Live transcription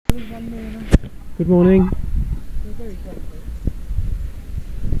Good morning.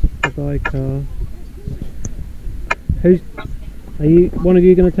 Goodbye, car. One of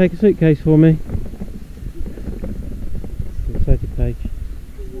you going to take a suitcase for me? 30 page.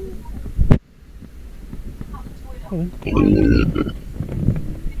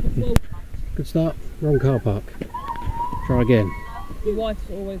 Good start. Wrong car park. Try again. Your wife's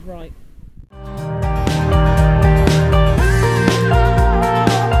always right.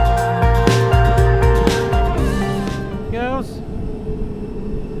 Girls?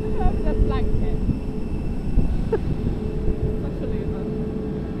 The blanket. Especially in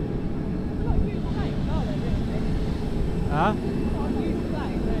they're not used planes, are they really? Huh? Not a used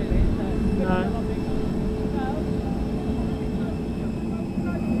plane, really, is it? No.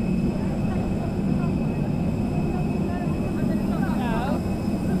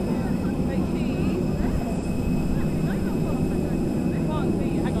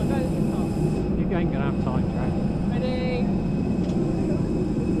 You ain't gonna have time, Jack. Ready?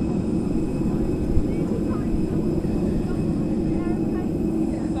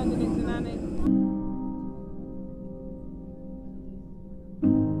 Sending it to Nanny.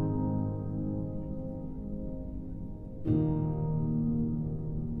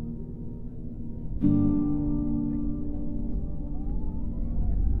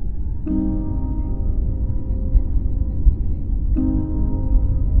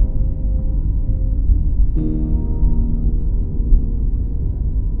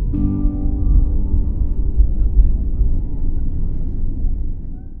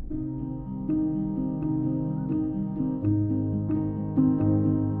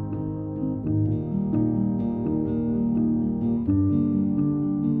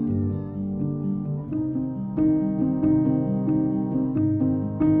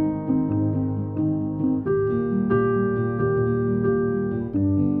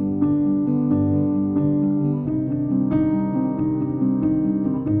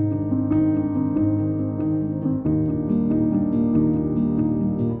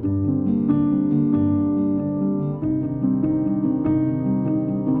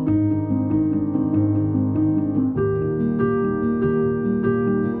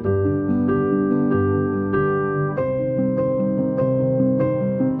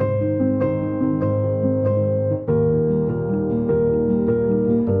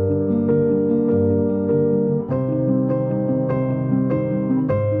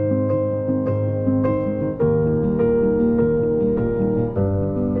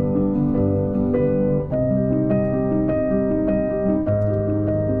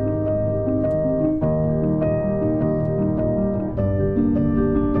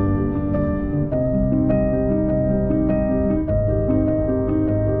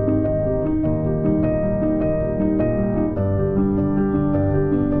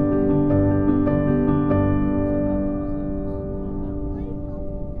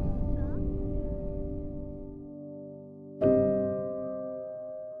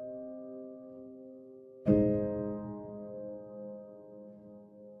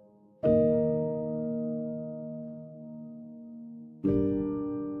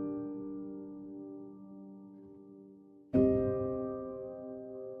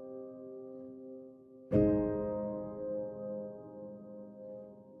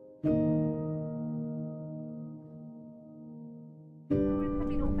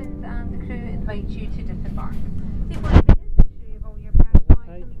 Invite you to disembark. Before you begin, ensure you have all your personal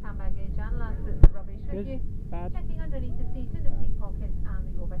items, hand baggage and last bits of rubbish with you. Checking underneath the seat in the seat pockets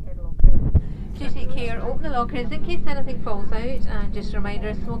and the overhead lockers. Do take care, open the lockers in case anything falls out, and just a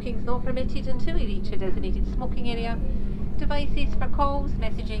reminder, smoking is not permitted until we reach a designated smoking area. Devices for calls,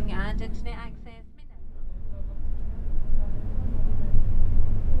 messaging and internet access.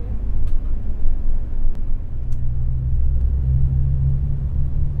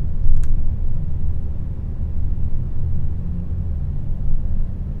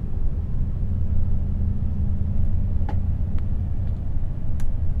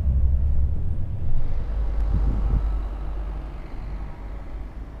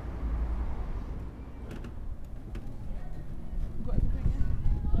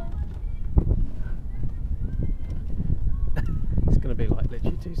 It's going to be like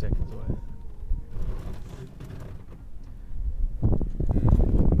literally 2 seconds away.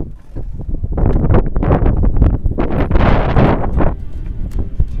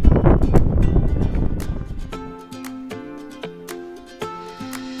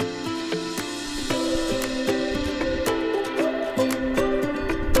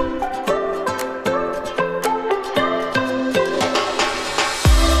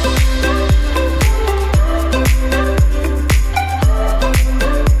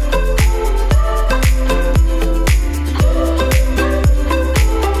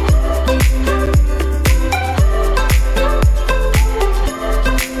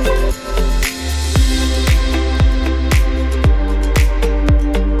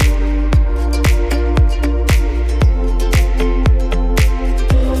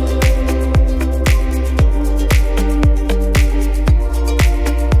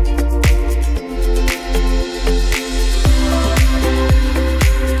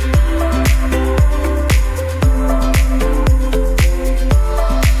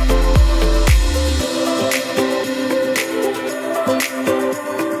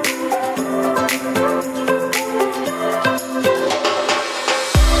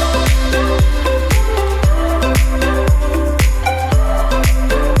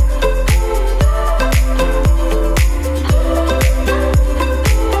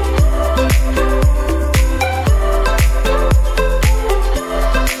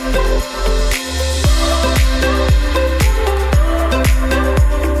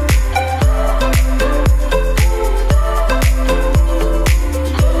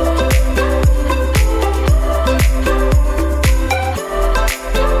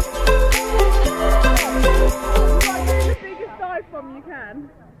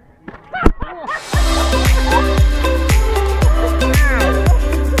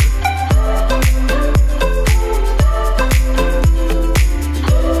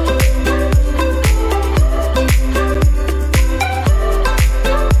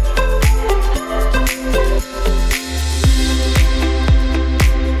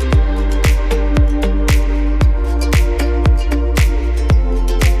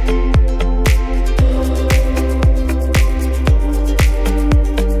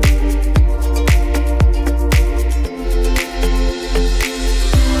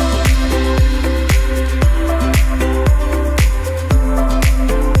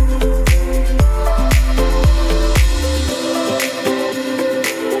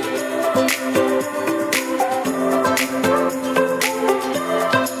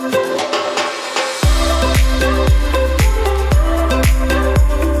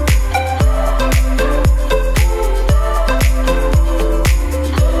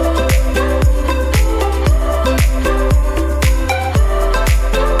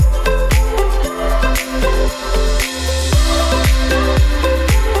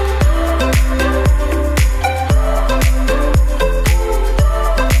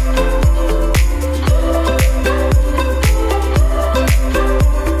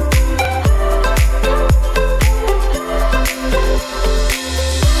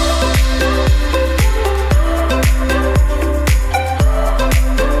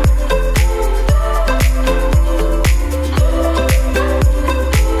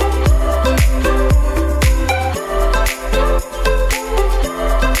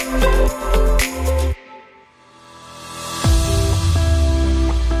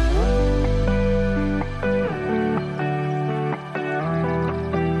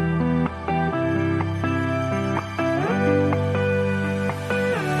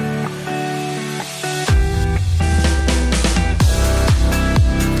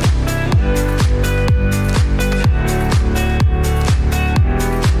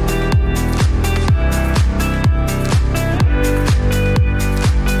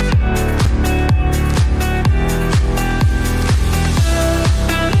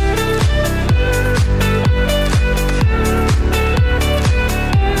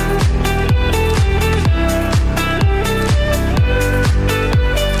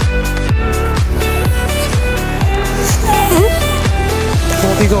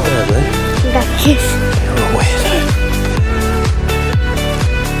 You're a weirdo.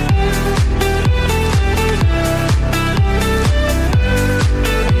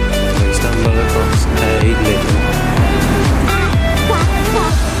 We stumble across a little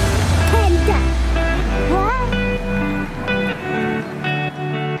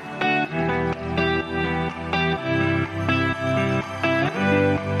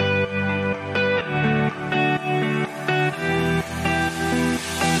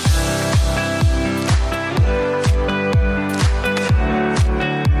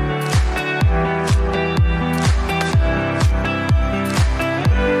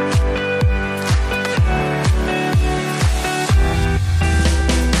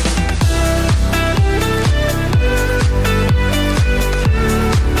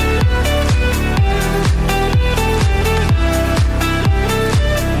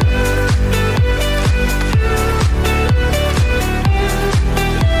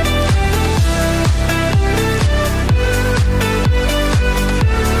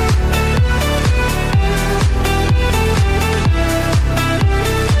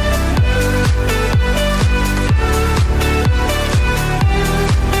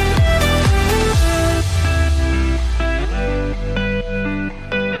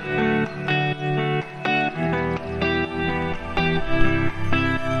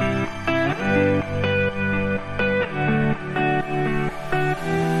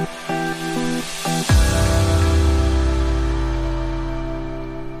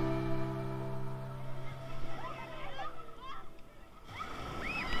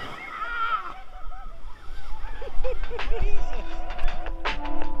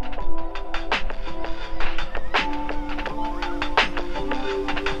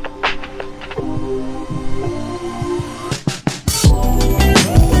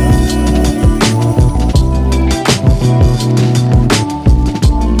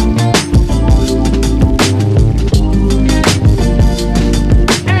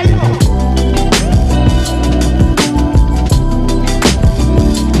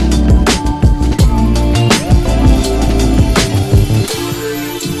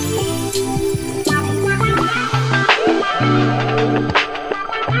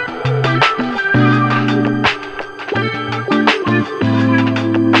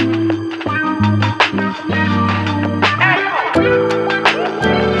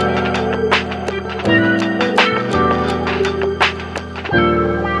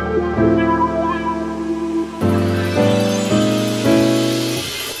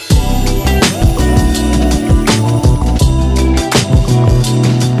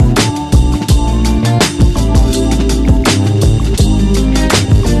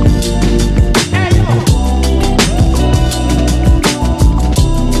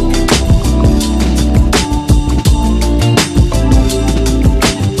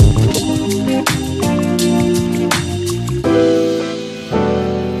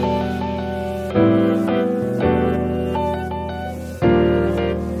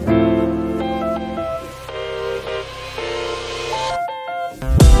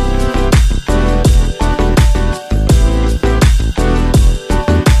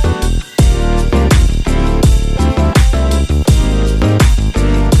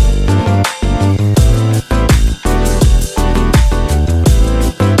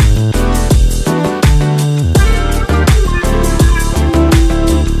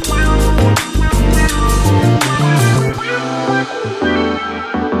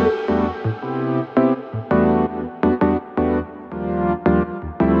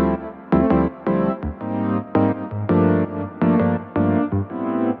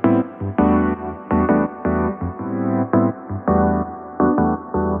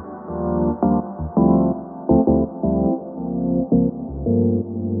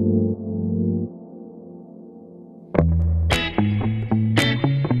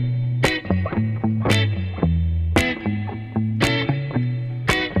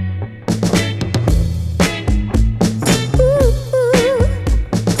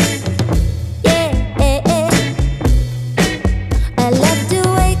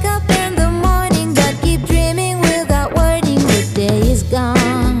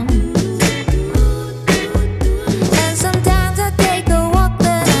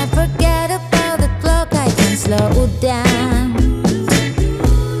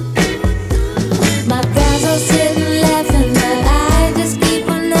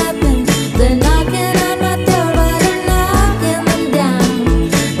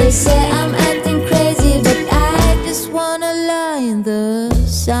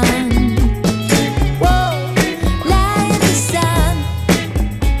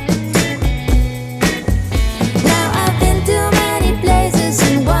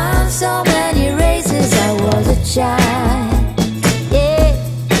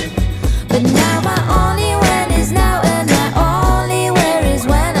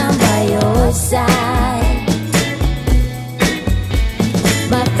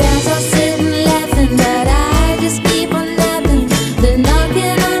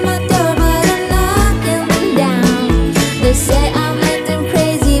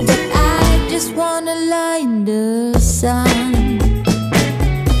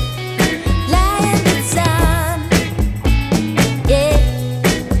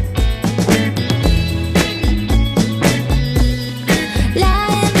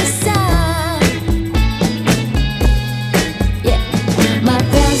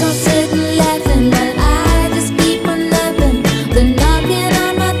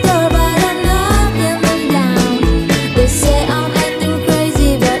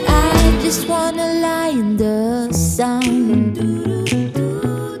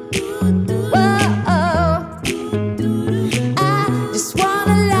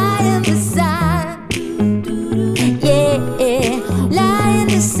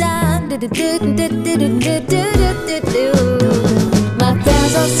My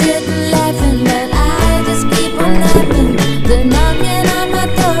friends all sitting laughing, but I just keep on laughing. They're knocking on my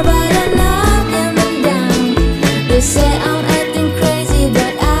door, but I'm knocking them down. They say I'm acting crazy,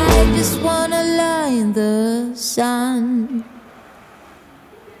 but I just wanna lie in the sun.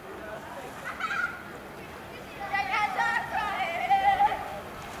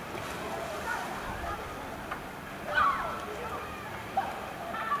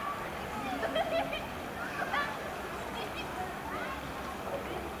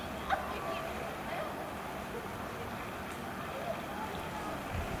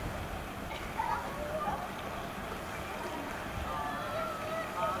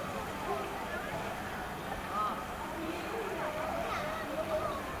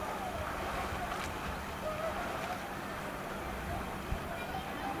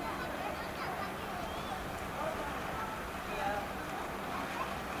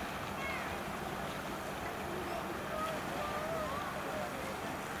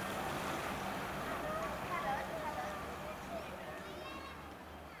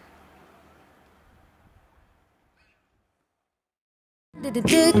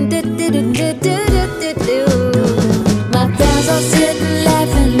 My friends all sitting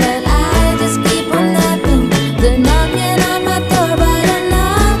laughing, but I just keep on laughing. They're knocking on my door, but I'm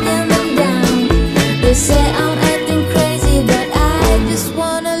knocking them down. They say I'm